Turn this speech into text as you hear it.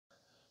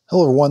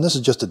Hello everyone, this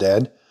is Just a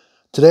Dad.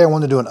 Today I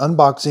want to do an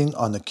unboxing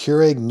on the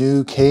Keurig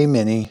new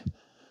K-Mini,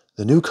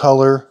 the new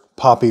color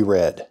Poppy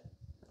Red.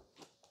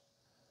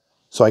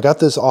 So I got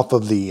this off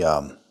of the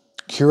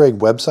Keurig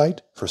website.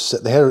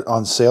 They had it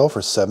on sale for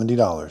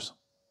 $70.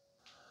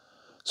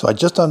 So I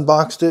just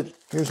unboxed it.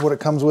 Here's what it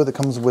comes with. It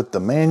comes with the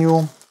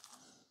manual.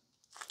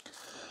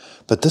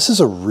 But this is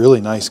a really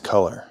nice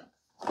color.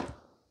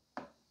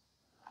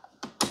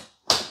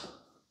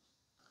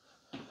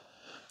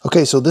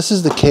 Okay, so this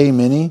is the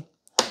K-Mini.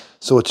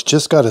 So it's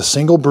just got a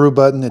single brew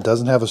button. It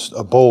doesn't have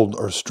a bold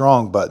or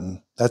strong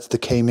button. That's the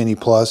K-Mini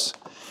Plus.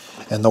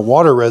 And the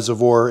water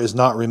reservoir is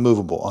not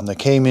removable. On the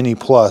K-Mini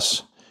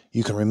Plus,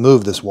 you can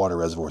remove this water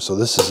reservoir. So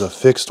this is a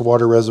fixed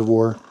water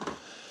reservoir.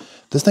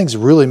 This thing's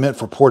really meant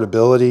for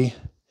portability.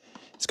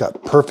 It's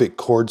got perfect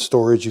cord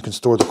storage. You can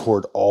store the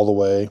cord all the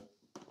way.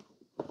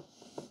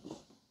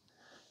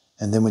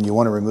 And then when you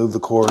want to remove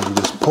the cord, you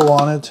just pull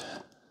on it.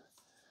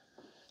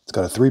 It's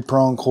got a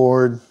 3-prong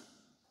cord.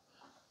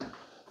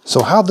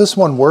 So how this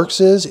one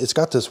works is, it's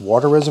got this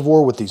water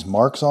reservoir with these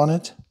marks on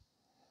it,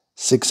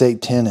 6,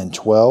 8, 10, and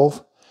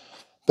 12.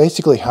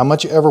 Basically, how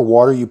much ever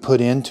water you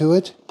put into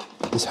it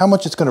is how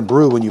much it's going to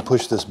brew when you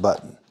push this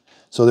button.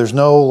 So there's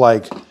no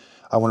like,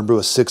 I want to brew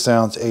a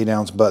 6-ounce,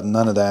 8-ounce button,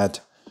 none of that.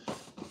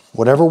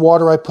 Whatever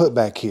water I put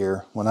back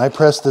here, when I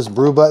press this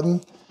brew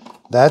button,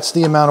 that's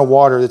the amount of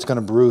water that's going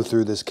to brew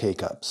through this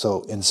K-Cup.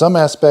 So in some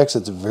aspects,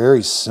 it's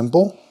very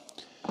simple.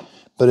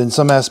 But in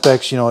some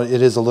aspects, you know,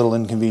 it is a little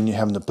inconvenient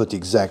having to put the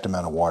exact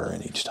amount of water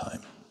in each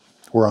time.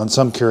 Where on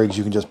some Keurigs,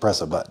 you can just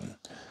press a button.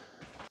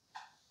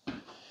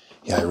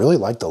 Yeah, I really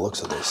like the looks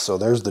of this. So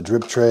there's the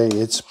drip tray.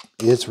 It's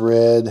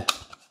red.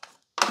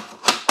 The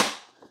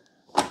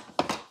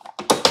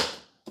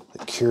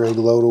Keurig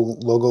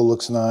logo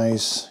looks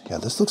nice. Yeah,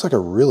 this looks like a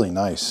really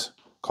nice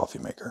coffee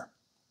maker.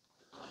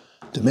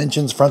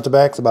 Dimensions, front to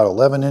back, is about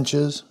 11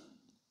 inches.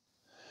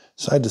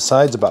 Side to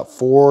side's about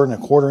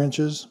 4¼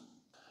 inches.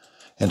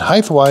 And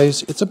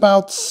height-wise, it's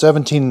about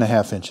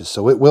 17½ inches,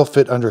 so it will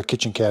fit under a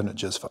kitchen cabinet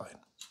just fine.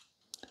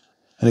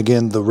 And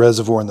again, the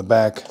reservoir in the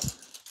back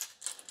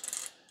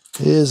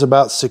is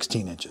about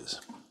 16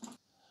 inches.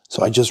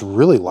 So I just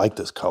really like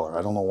this color.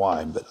 I don't know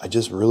why, but I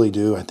just really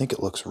do. I think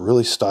it looks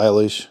really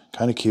stylish,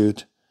 kind of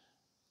cute.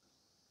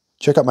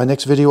 Check out my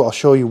next video. I'll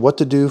show you what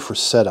to do for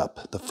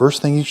setup. The first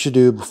thing you should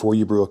do before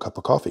you brew a cup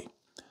of coffee.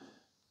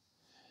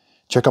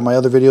 Check out my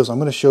other videos. I'm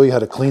going to show you how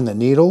to clean the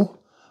needle.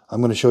 I'm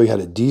going to show you how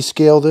to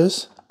descale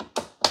this,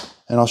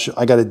 and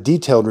I got a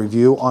detailed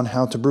review on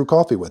how to brew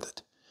coffee with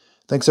it.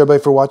 Thanks everybody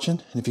for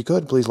watching, and if you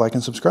could, please like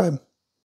and subscribe.